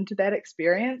listen to that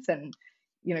experience and,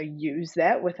 use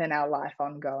that within our life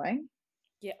ongoing.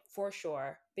 Yeah, for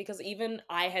sure. Because even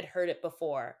I had heard it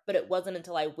before, but it wasn't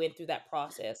until I went through that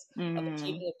process of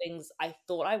achieving the things I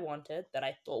thought I wanted, that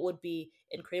I thought would be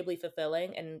incredibly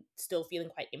fulfilling and still feeling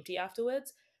quite empty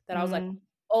afterwards, that I was like,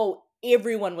 oh,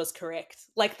 everyone was correct.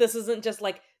 Like, this isn't just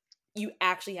like, you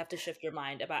actually have to shift your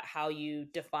mind about how you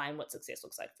define what success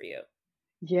looks like for you.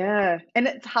 Yeah. And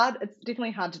it's hard. It's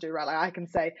definitely hard to do, right? Like I can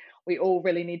say we all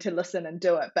really need to listen and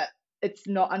do it, but it's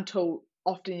not until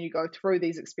often you go through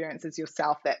these experiences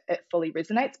yourself that it fully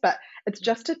resonates. But it's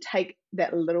just to take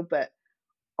that little bit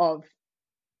of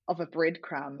a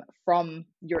breadcrumb from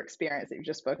your experience that you've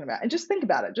just spoken about and just think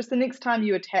about it. Just the next time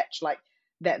you attach like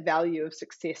that value of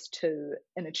success to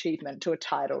an achievement, to a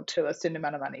title, to a certain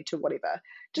amount of money, to whatever,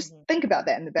 just think about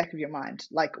that in the back of your mind.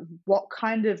 Like, what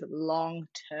kind of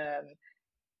long-term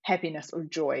happiness or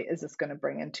joy is this going to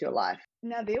bring into your life?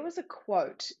 Now, there was a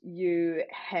quote you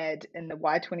had in the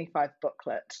Y25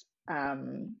 booklet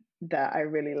that I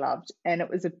really loved, and it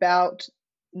was about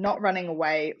not running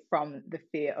away from the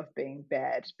fear of being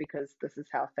bad, because this is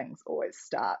how things always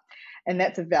start. And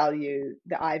that's a value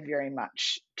that I very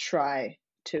much try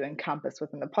to encompass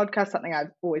within the podcast. Something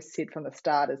I've always said from the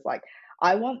start is like,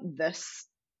 I want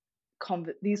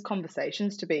these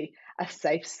conversations to be a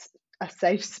safe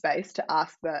space to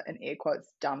ask the, in air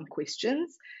quotes, dumb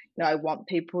questions. I want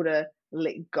people to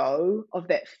let go of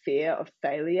that fear of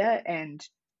failure and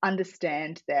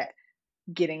understand that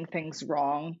getting things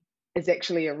wrong is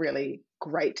actually a really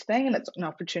great thing, and it's an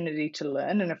opportunity to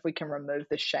learn. And if we can remove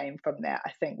the shame from that,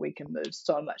 I think we can move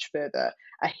so much further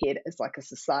ahead as like a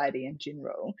society in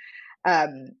general.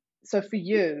 So for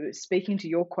you, speaking to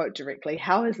your quote directly,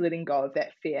 how has letting go of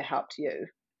that fear helped you?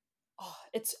 Oh,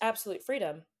 it's absolute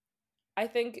freedom. I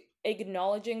think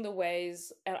acknowledging the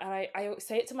ways, and I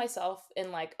say it to myself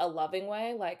in like a loving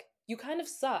way, like, you kind of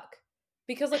suck.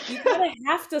 Because like, you kind of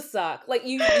have to suck. Like,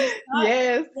 you start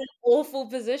Yes. in an awful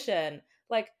position.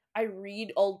 Like, I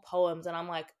read old poems and I'm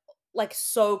like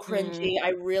so cringy. I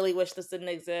really wish this didn't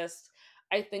exist.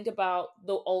 I think about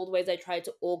the old ways I tried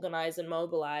to organize and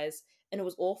mobilize, and it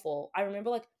was awful. I remember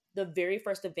like the very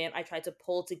first event I tried to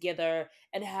pull together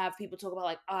and have people talk about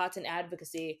like arts and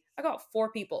advocacy, I got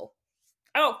 4 people.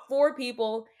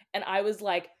 And I was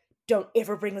like, don't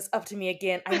ever bring this up to me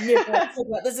again. I never want to talk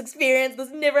about this experience.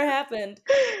 This never happened.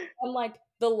 And like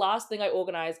the last thing I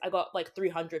organized, I got like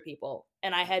 300 people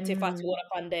and I had Te Whatu Ora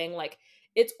funding. Like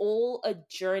it's all a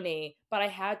journey, but I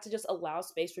had to just allow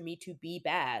space for me to be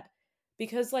bad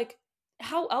because like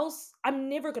how else? I'm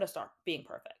never going to start being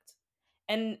perfect.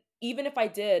 And even if I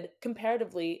did,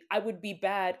 comparatively, I would be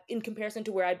bad in comparison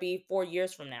to where I'd be 4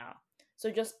 years from now.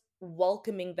 So just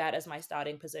welcoming that as my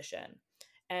starting position.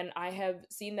 And I have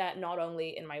seen that not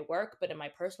only in my work, but in my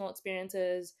personal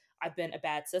experiences. I've been a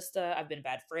bad sister, I've been a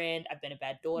bad friend, I've been a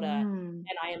bad daughter, and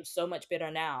I am so much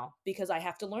better now because I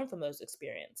have to learn from those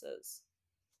experiences.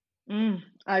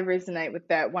 I resonate with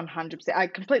that 100%. I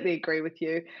completely agree with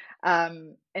you.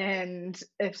 And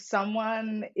if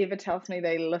someone ever tells me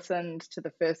they listened to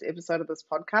the first episode of this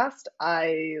podcast,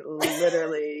 I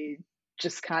literally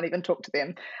just can't even talk to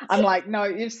them. I'm like, no,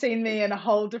 you've seen me in a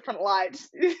whole different light.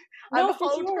 I'm No, a for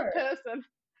whole sure. different person.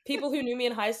 People who knew me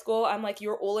in high school, I'm like,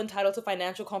 you're all entitled to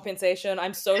financial compensation.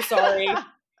 I'm so sorry.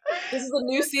 This is a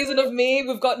new season of me.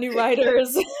 We've got new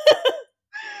writers.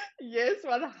 Yes,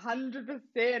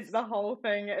 100%. The whole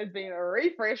thing has been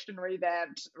refreshed and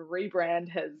revamped. Rebrand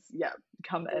has,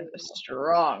 come in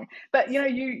strong. But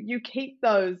you keep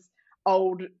those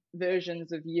old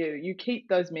versions of you. You keep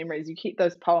those memories. You keep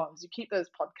those poems. You keep those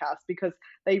podcasts because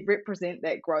they represent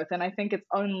that growth. And I think it's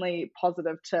only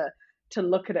positive to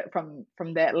look at it from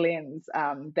that lens,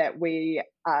 that we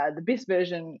are the best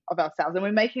version of ourselves, and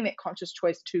we're making that conscious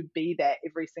choice to be that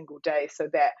every single day, so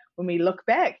that when we look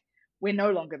back, we're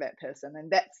no longer that person.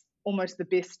 And that's almost the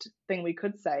best thing we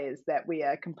could say, is that we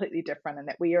are completely different and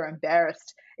that we are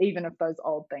embarrassed even of those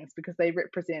old things, because they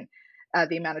represent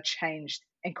the amount of change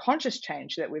and conscious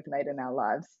change that we've made in our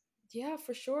lives. Yeah,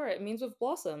 for sure. It means we've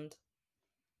blossomed.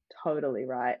 Totally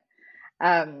right.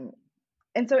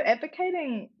 And so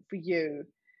advocating for you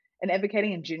and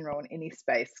advocating in general in any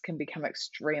space can become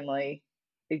extremely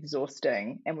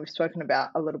exhausting. And we've spoken about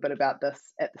a little bit about this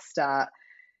at the start.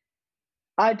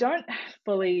 I don't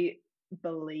fully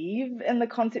believe in the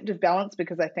concept of balance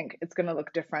because I think it's going to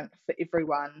look different for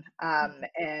everyone.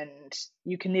 And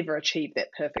you can never achieve that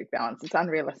perfect balance. It's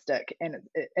unrealistic. And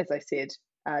as I said,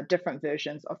 different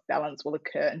versions of balance will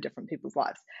occur in different people's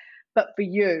lives. But for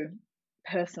you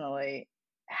personally,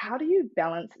 how do you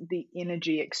balance the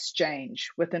energy exchange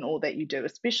within all that you do,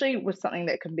 especially with something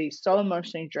that can be so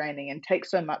emotionally draining and take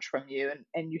so much from you,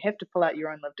 and you have to pull out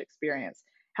your own lived experience?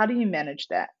 How do you manage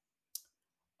that?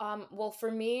 Well,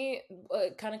 for me,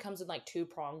 it kind of comes in like 2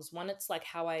 prongs. One, it's like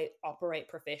how I operate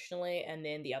professionally, and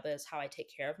then the other is how I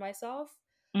take care of myself.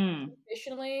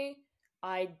 Professionally,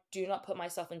 I do not put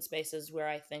myself in spaces where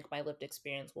I think my lived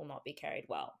experience will not be carried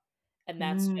well. And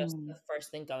that's just the first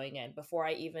thing going in. Before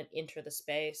I even enter the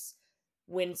space,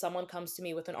 when someone comes to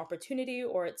me with an opportunity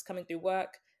or it's coming through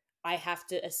work, I have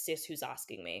to assess who's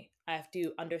asking me. I have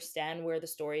to understand where the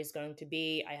story is going to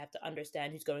be. I have to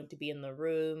understand who's going to be in the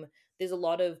room. There's a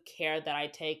lot of care that I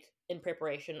take in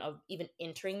preparation of even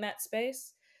entering that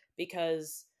space,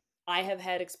 because I have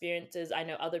had experiences. I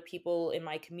know other people in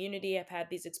my community have had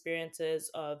these experiences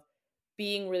of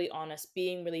being really honest,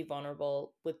 being really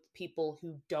vulnerable with people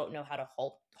who don't know how to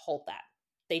hold that.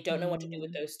 They don't know what to do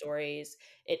with those stories.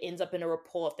 It ends up in a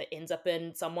report that ends up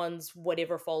in someone's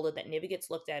whatever folder that never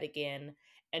gets looked at again.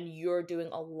 And you're doing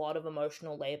a lot of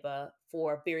emotional labor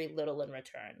for very little in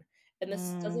return. And this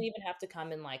doesn't even have to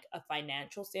come in like a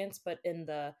financial sense, but in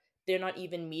the, they're not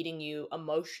even meeting you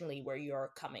emotionally where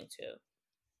you're coming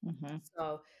to.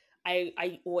 So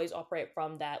I always operate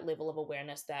from that level of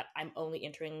awareness that I'm only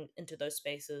entering into those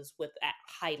spaces with a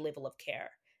high level of care,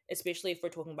 especially if we're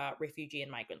talking about refugee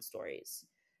and migrant stories.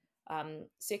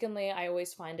 Secondly, I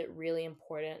always find it really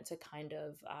important to kind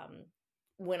of,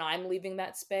 when I'm leaving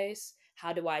that space,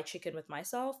 how do I check in with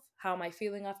myself? How am I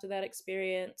feeling after that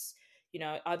experience? You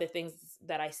know, are there things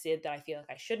that I said that I feel like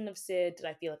I shouldn't have said? Did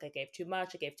I feel like I gave too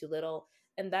much? I gave too little?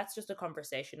 And that's just a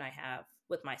conversation I have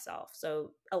with myself.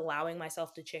 So allowing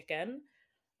myself to check in.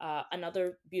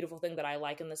 Another beautiful thing that I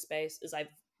like in this space is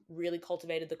I've really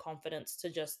cultivated the confidence to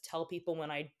just tell people when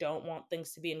I don't want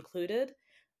things to be included,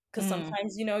 because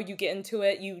sometimes, you know, you get into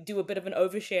it, you do a bit of an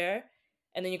overshare,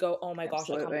 and then you go, oh my gosh,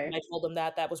 I can't believe Absolutely. I told them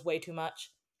that was way too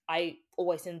much. I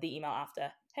always send the email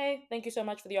after, hey, thank you so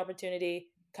much for the opportunity.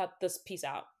 Cut this piece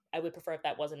out. I would prefer if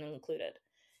that wasn't included.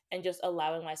 And just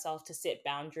allowing myself to set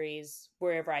boundaries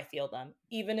wherever I feel them,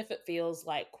 even if it feels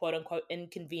like quote unquote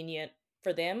inconvenient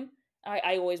for them.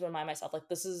 I always remind myself, like,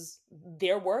 this is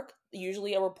their work,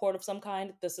 usually a report of some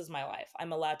kind. This is my life.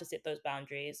 I'm allowed to set those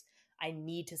boundaries. I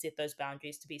need to set those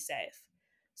boundaries to be safe.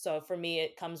 So for me,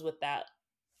 it comes with that.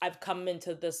 I've come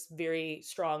into this very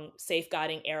strong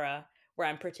safeguarding era where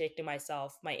I'm protecting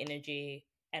myself, my energy,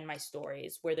 and my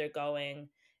stories, where they're going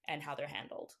and how they're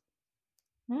handled.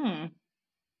 Hmm.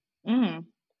 Mm.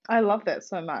 I love that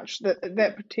so much.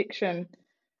 That protection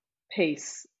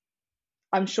piece,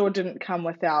 I'm sure, didn't come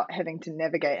without having to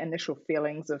navigate initial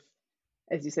feelings of,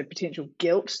 as you said, potential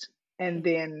guilt, and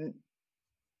then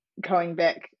going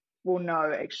back, well,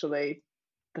 no, actually,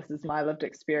 this is my lived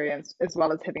experience, as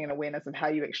well as having an awareness of how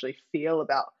you actually feel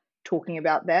about talking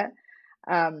about that.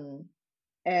 Um,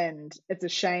 and it's a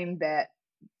shame that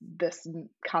this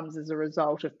comes as a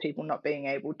result of people not being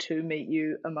able to meet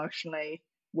you emotionally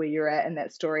where you're at in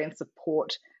that story and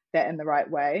support that in the right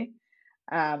way.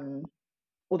 Um,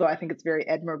 Although I think it's very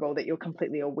admirable that you're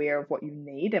completely aware of what you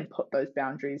need and put those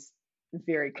boundaries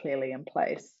very clearly in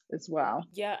place as well.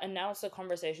 Yeah, and now it's a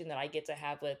conversation that I get to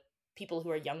have with people who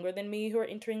are younger than me who are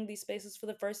entering these spaces for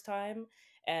the first time,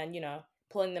 and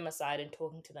pulling them aside and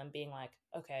talking to them, being like,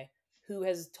 okay, who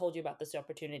has told you about this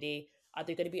opportunity? Are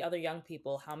there going to be other young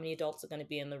people? How many adults are going to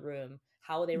be in the room?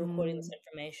 How are they recording this Mm,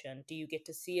 information? Do you get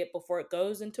to see it before it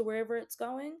goes into wherever it's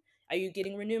going? Are you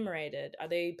getting remunerated? Are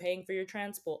they paying for your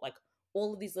transport? Like,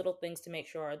 all of these little things to make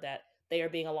sure that they are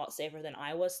being a lot safer than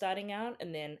I was starting out,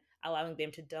 and then allowing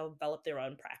them to develop their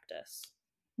own practice.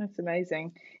 that's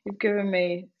amazing. You've given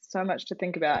me so much to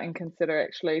think about and consider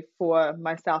actually for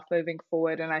myself moving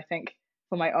forward, and I think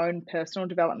for my own personal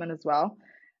development as well.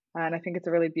 And I think it's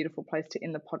a really beautiful place to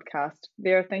end the podcast.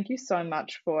 Vera, thank you so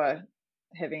much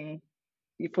having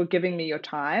for giving me your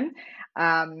time,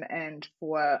 and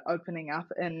for opening up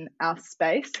in our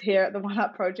space here at the One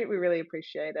Up Project. We really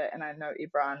appreciate it, and I know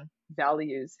everyone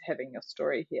values having your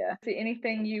story here. Is there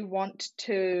anything you want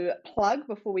to plug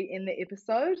before we end the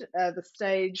episode?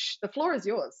 The floor is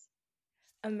yours.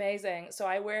 Amazing. So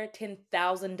I wear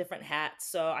 10,000 different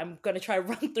hats, so I'm going to try to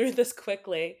run through this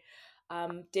quickly.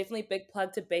 Definitely big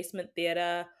plug to Basement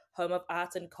Theatre, home of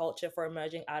arts and culture for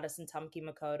emerging artists in Tamaki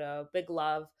Makoto. Big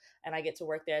love. And I get to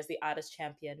work there as the artist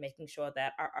champion, making sure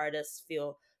that our artists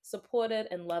feel supported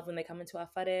and loved when they come into our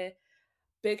whare.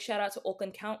 Big shout out to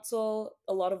Auckland Council.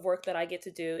 A lot of work that I get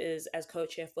to do is as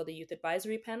co-chair for the youth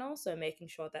advisory panel, so making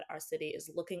sure that our city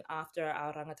is looking after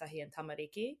our rangatahi and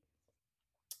tamariki.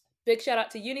 Big shout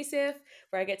out to UNICEF,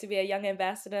 where I get to be a young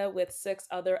ambassador with 6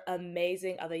 other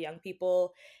amazing other young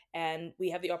people. And we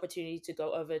have the opportunity to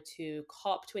go over to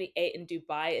COP28 in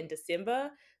Dubai in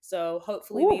December. So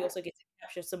hopefully we Ooh, also get to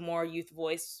capture some more youth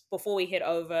voice before we head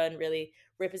over and really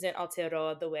represent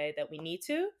Aotearoa the way that we need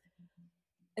to.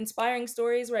 Inspiring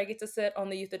stories, where I get to sit on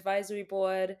the youth advisory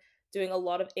board, doing a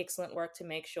lot of excellent work to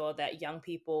make sure that young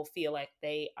people feel like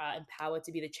they are empowered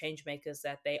to be the change makers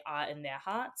that they are in their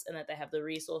hearts, and that they have the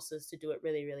resources to do it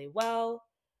really, really well.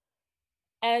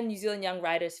 And New Zealand Young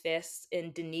Writers Fest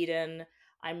in Dunedin.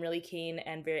 I'm really keen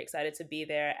and very excited to be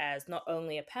there as not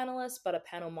only a panelist, but a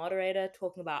panel moderator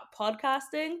talking about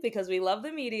podcasting, because we love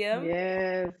the medium,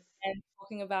 yes. and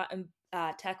talking about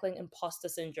tackling imposter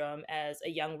syndrome as a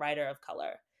young writer of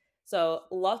color. So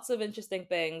lots of interesting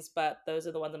things, but those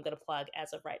are the ones I'm going to plug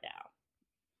as of right now.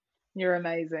 You're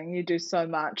amazing. You do so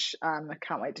much. I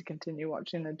can't wait to continue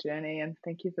watching the journey, and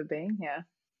thank you for being here.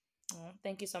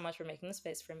 Thank you so much for making the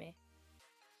space for me.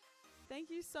 Thank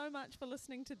you so much for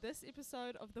listening to this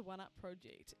episode of the One Up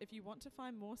Project. If you want to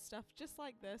find more stuff just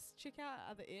like this, check out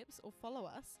our other apps or follow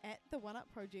us at the One Up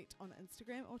Project on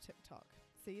Instagram or TikTok.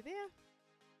 See you there.